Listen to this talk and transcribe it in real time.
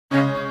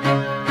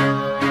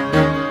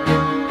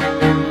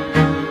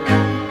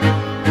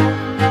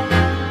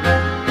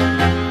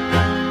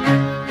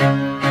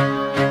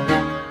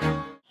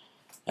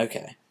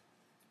Okay.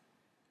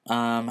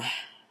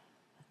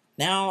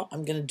 Now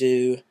I'm gonna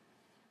do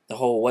the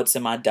whole what's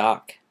in my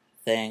dock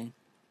thing.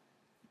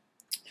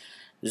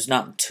 There's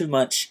not too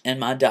much in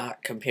my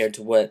dock compared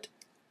to what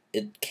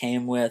it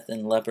came with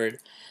in Leopard.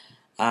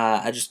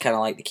 I just kind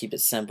of like to keep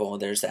it simple.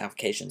 There's the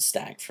application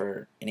stack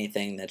for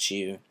anything that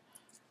you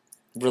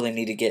really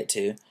need to get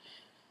to.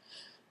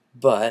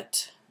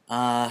 But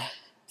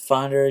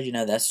Finder,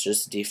 that's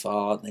just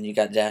default. Then you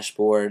got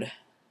dashboard,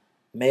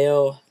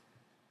 mail.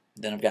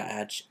 Then I've got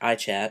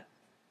iChat.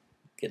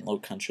 Getting a little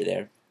country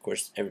there. Of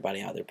course,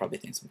 everybody out there probably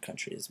thinks I'm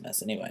country is a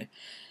mess anyway.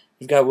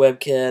 We've got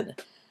WebKit,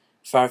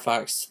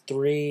 Firefox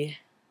 3,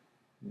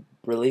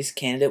 Release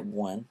Candidate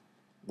 1,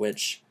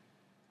 which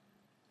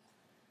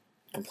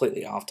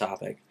completely off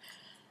topic.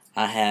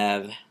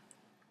 I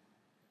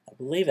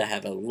believe I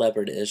have a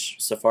Leopard-ish,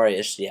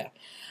 Safari-ish, yeah,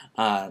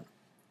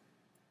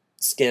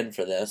 skin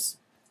for this.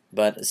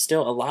 But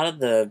still, a lot of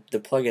the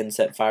plugins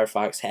that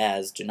Firefox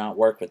has do not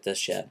work with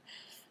this yet.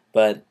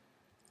 But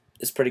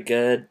it's pretty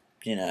good.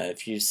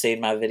 If you've seen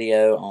my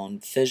video on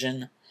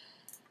Fission,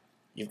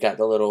 you've got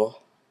the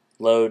little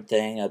load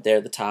thing up there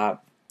at the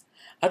top.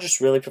 I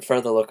just really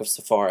prefer the look of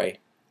Safari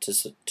to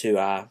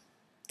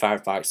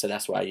Firefox, so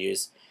that's why I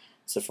use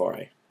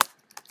Safari.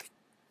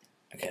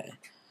 Okay,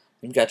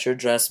 you've got your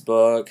address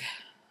book,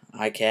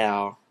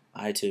 iCal,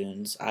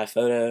 iTunes,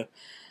 iPhoto,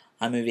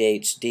 iMovie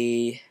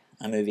HD,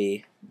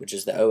 iMovie, which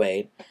is the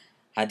 08,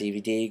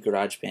 iDVD,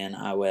 GarageBand,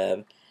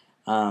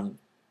 iWeb,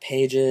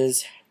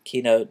 Pages,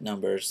 Keynote,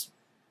 Numbers.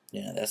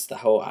 That's the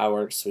whole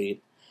iWork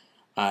suite.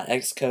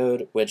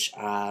 Xcode, which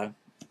I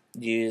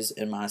use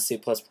in my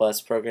C++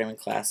 programming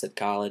class at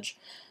college.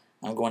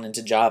 I'm going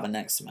into Java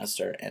next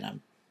semester, and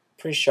I'm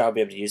pretty sure I'll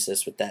be able to use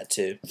this with that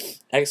too.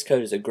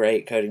 Xcode is a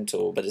great coding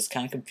tool, but it's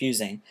kind of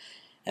confusing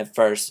at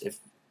first if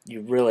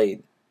you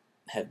really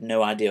have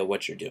no idea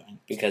what you're doing,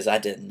 because I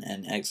didn't,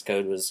 and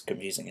Xcode was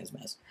confusing as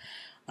mess.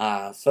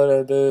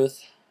 Photo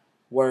Booth,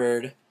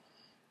 Word,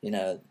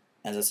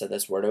 as I said,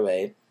 that's Word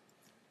 08.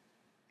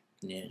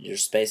 Your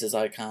Spaces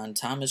icon,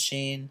 Time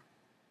Machine,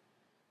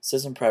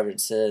 System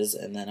Preferences,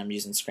 and then I'm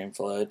using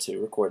ScreenFlow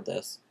to record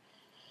this.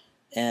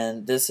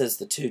 And this is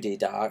the 2D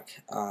dock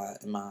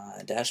in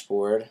my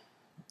dashboard.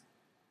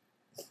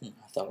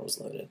 I thought it was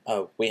loaded.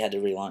 Oh, we had to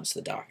relaunch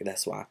the dock,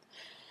 that's why.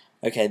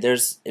 Okay,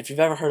 if you've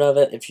ever heard of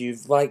it, if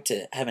you'd like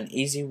to have an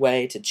easy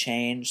way to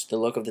change the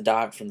look of the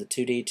dock from the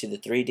 2D to the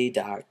 3D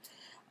dock,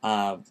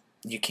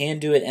 you can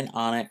do it in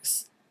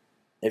Onyx.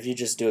 If you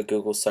just do a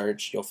Google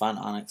search, you'll find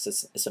Onyx.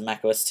 It's a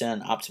macOS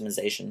 10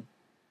 optimization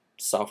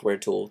software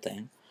tool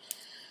thing.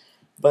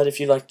 But if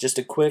you like just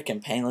a quick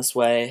and painless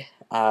way,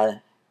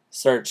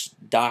 search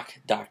Dock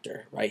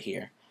Doctor right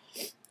here.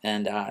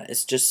 And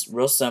it's just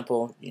real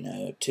simple,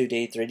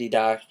 2D, 3D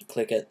dock, you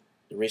click it,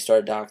 the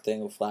restart dock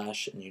thing will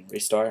flash, and you can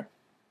restart.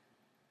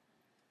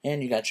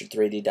 And you got your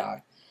 3D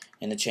dock.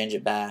 And to change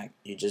it back,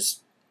 you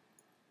just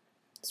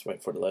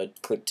wait for it to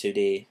load, click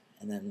 2D,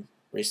 and then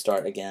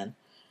restart again.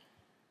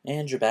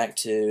 And you're back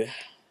to, if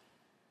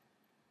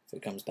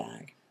it comes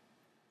back,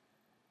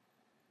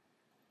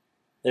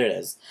 there it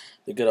is,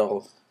 the good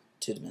old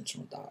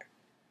two-dimensional dock.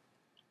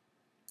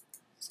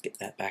 Let's get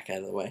that back out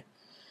of the way.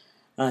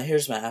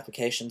 Here's my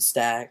application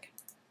stack.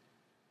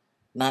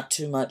 Not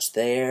too much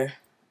there.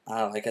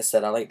 Like I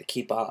said, I like to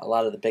keep a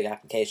lot of the big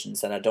applications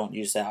that I don't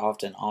use that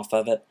often off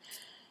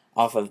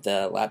of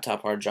the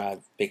laptop hard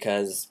drive,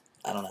 because,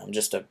 I don't know, I'm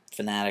just a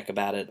fanatic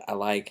about it. I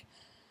like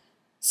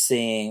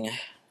seeing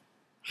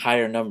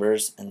higher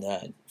numbers in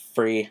the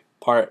free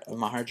part of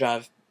my hard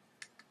drive.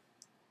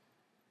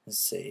 Let's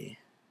see.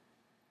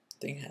 I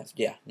think I have,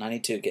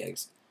 92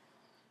 gigs.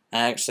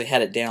 I actually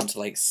had it down to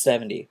like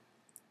 70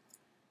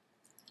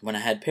 when I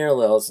had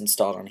Parallels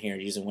installed on here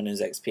using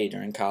Windows XP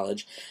during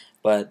college,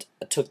 but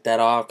I took that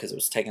off because it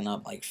was taking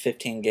up like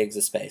 15 gigs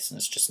of space, and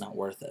it's just not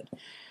worth it.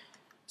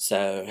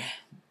 So,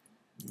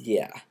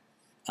 yeah.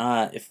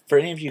 If for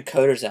any of you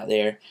coders out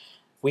there,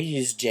 we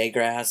use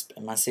JGrasp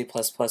in my C++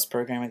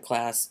 programming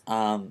class.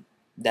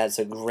 That's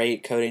a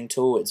great coding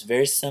tool. It's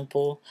very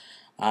simple.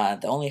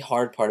 The only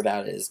hard part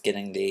about it is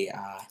getting the,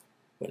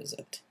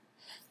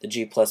 the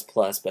G++,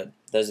 but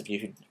those of you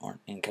who aren't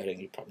in coding,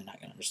 you're probably not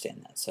going to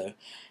understand that, so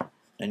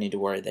no need to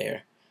worry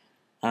there.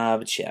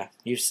 But yeah,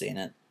 you've seen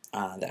it,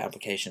 the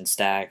application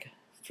stack.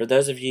 For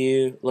those of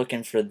you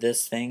looking for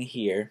this thing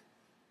here,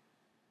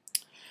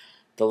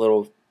 the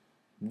little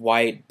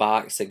white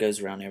box that goes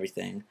around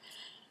everything,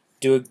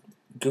 do a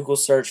Google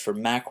search for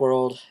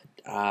Macworld,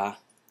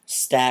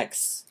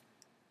 stacks,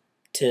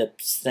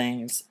 tips,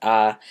 things.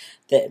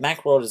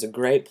 Macworld is a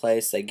great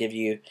place. They give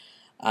you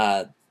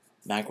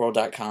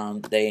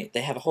Macworld.com. They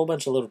have a whole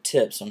bunch of little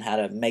tips on how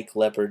to make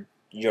Leopard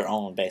your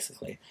own,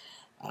 basically.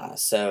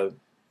 So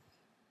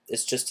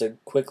it's just a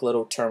quick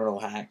little terminal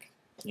hack.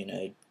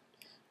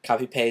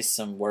 Copy paste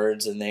some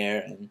words in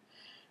there, and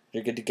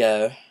you're good to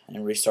go.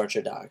 And restart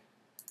your dock.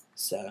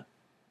 So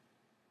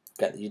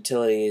got the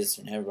utilities.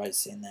 Everybody's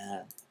seen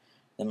that.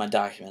 Then my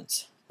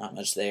documents. Not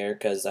much there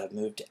because I've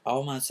moved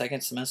all my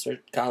second semester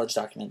college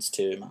documents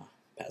to my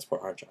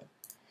Passport hard drive.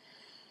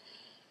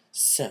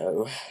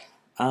 So,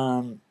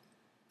 I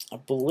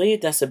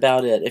believe that's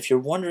about it. If you're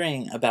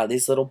wondering about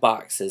these little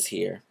boxes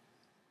here,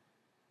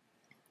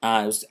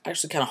 it was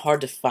actually kind of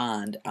hard to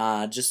find.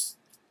 Just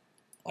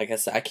like I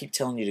said, I keep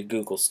telling you to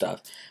Google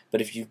stuff,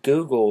 but if you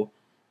Google,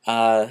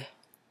 I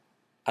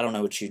don't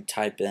know what you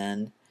type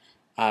in,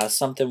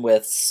 something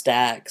with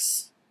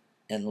stacks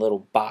and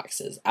little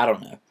boxes. I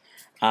don't know,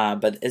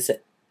 but it's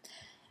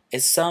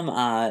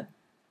some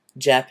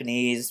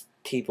Japanese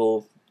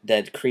people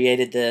that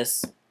created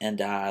this,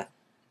 and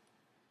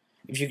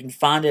if you can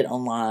find it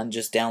online,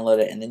 just download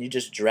it, and then you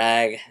just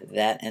drag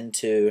that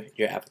into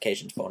your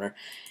applications folder.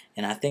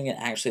 And I think it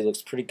actually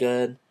looks pretty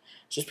good,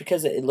 just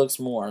because it looks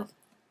more,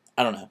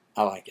 I don't know,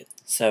 I like it.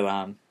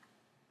 So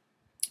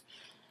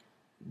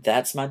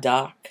that's my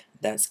dock.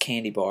 That's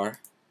Candy Bar.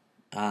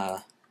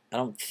 I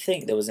don't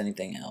think there was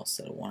anything else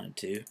that I wanted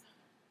to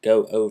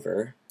go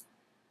over.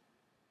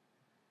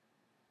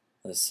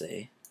 Let's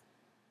see.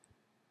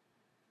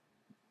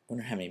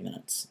 Wonder how many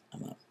minutes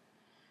I'm up.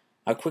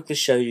 I'll quickly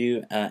show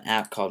you an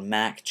app called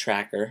Mac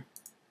Tracker.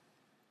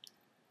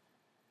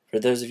 For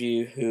those of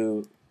you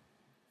who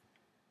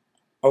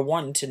are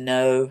wanting to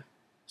know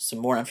some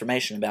more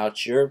information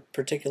about your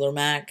particular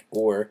Mac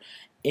or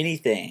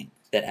anything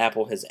that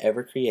Apple has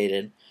ever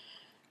created,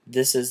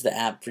 this is the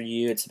app for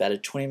you. It's about a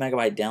 20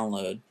 megabyte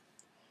download,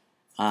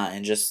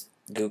 and just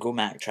Google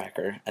Mac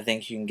Tracker. I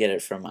think you can get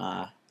it from,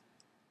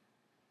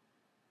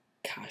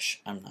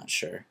 gosh, I'm not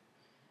sure.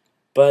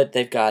 But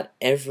they've got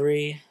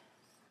everything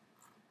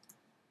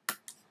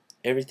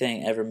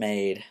ever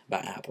made by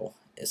Apple.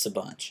 It's a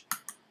bunch.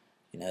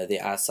 You know, the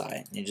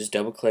iSight. You just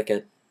double click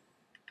it,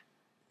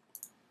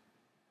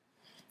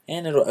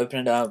 and it'll open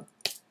it up,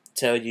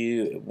 tell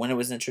you when it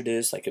was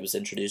introduced. Like, it was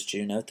introduced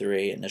June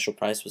 03. Initial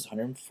price was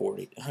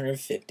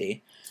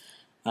 $150,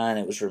 and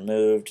it was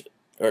removed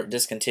or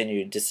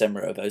discontinued December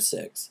of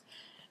 06.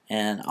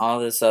 And all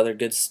this other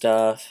good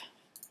stuff.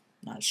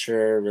 Not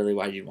sure really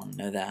why you'd want to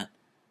know that.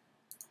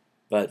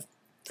 But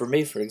for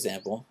me, for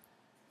example,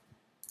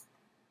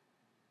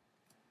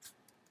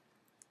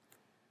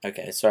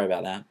 okay, sorry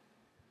about that.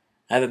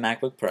 I have a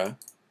MacBook Pro,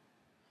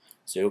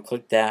 so you'll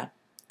click that,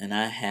 and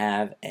I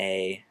have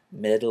a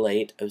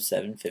mid-late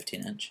 07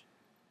 15-inch.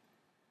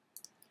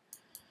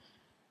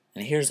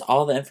 And here's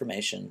all the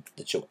information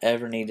that you'll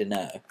ever need to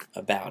know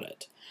about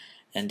it.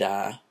 And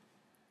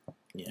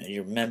you know,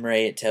 your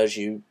memory, it tells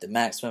you the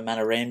maximum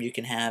amount of RAM you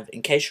can have.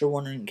 In case you're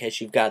wondering, in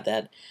case you've got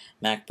that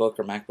MacBook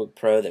or MacBook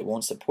Pro that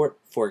won't support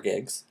 4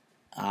 gigs,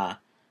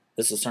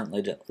 this will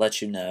certainly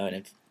let you know. And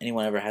if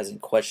anyone ever has any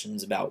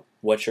questions about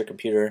what your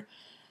computer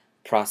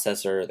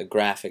processor, the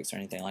graphics, or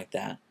anything like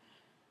that, it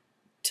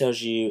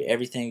tells you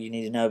everything you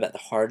need to know about the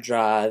hard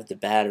drive, the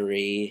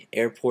battery,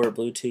 airport,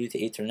 Bluetooth,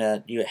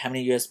 Ethernet, how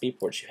many USB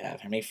ports you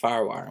have, how many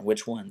FireWire, and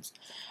which ones,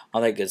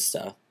 all that good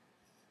stuff.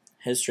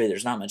 History,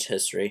 there's not much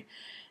history.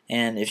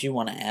 And if you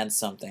want to add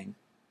something,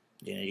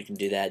 you know, you can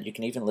do that. You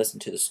can even listen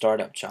to the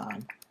startup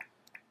chime.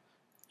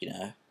 You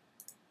know,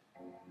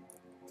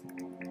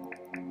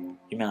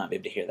 you may not be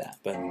able to hear that,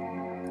 but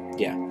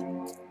yeah.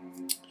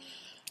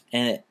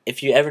 And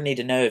if you ever need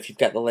to know if you've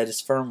got the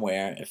latest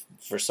firmware, if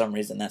for some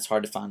reason that's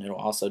hard to find, it'll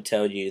also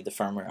tell you the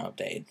firmware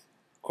update.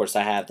 Of course,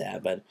 I have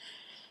that, but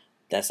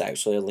that's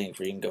actually a link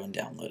where you can go and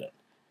download it.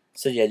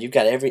 So yeah, you've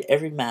got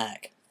every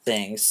Mac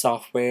thing,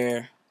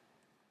 software,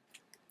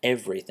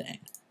 everything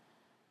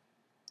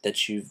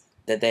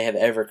that they have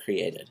ever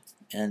created.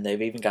 And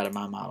they've even got a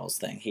My Models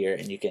thing here,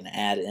 and you can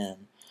add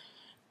in,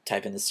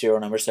 type in the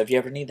serial number. So if you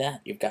ever need that,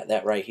 you've got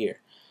that right here.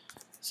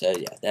 So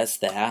yeah, that's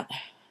that.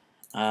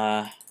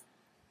 Let's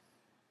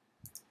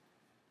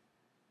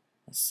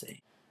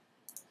see.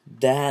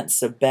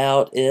 That's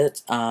about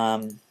it.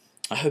 I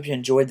hope you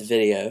enjoyed the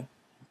video.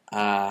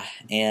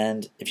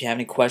 And if you have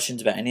any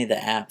questions about any of the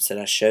apps that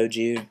I showed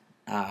you,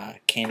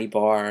 Candy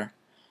Bar,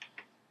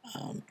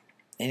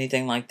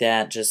 anything like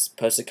that, just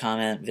post a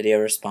comment, video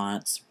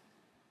response,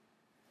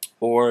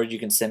 or you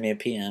can send me a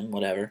PM,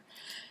 whatever.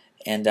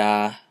 And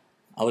I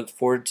look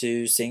forward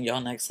to seeing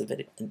y'all next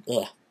video.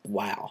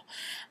 Wow.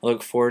 I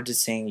look forward to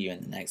seeing you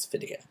in the next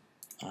video.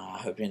 I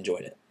hope you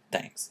enjoyed it.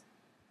 Thanks.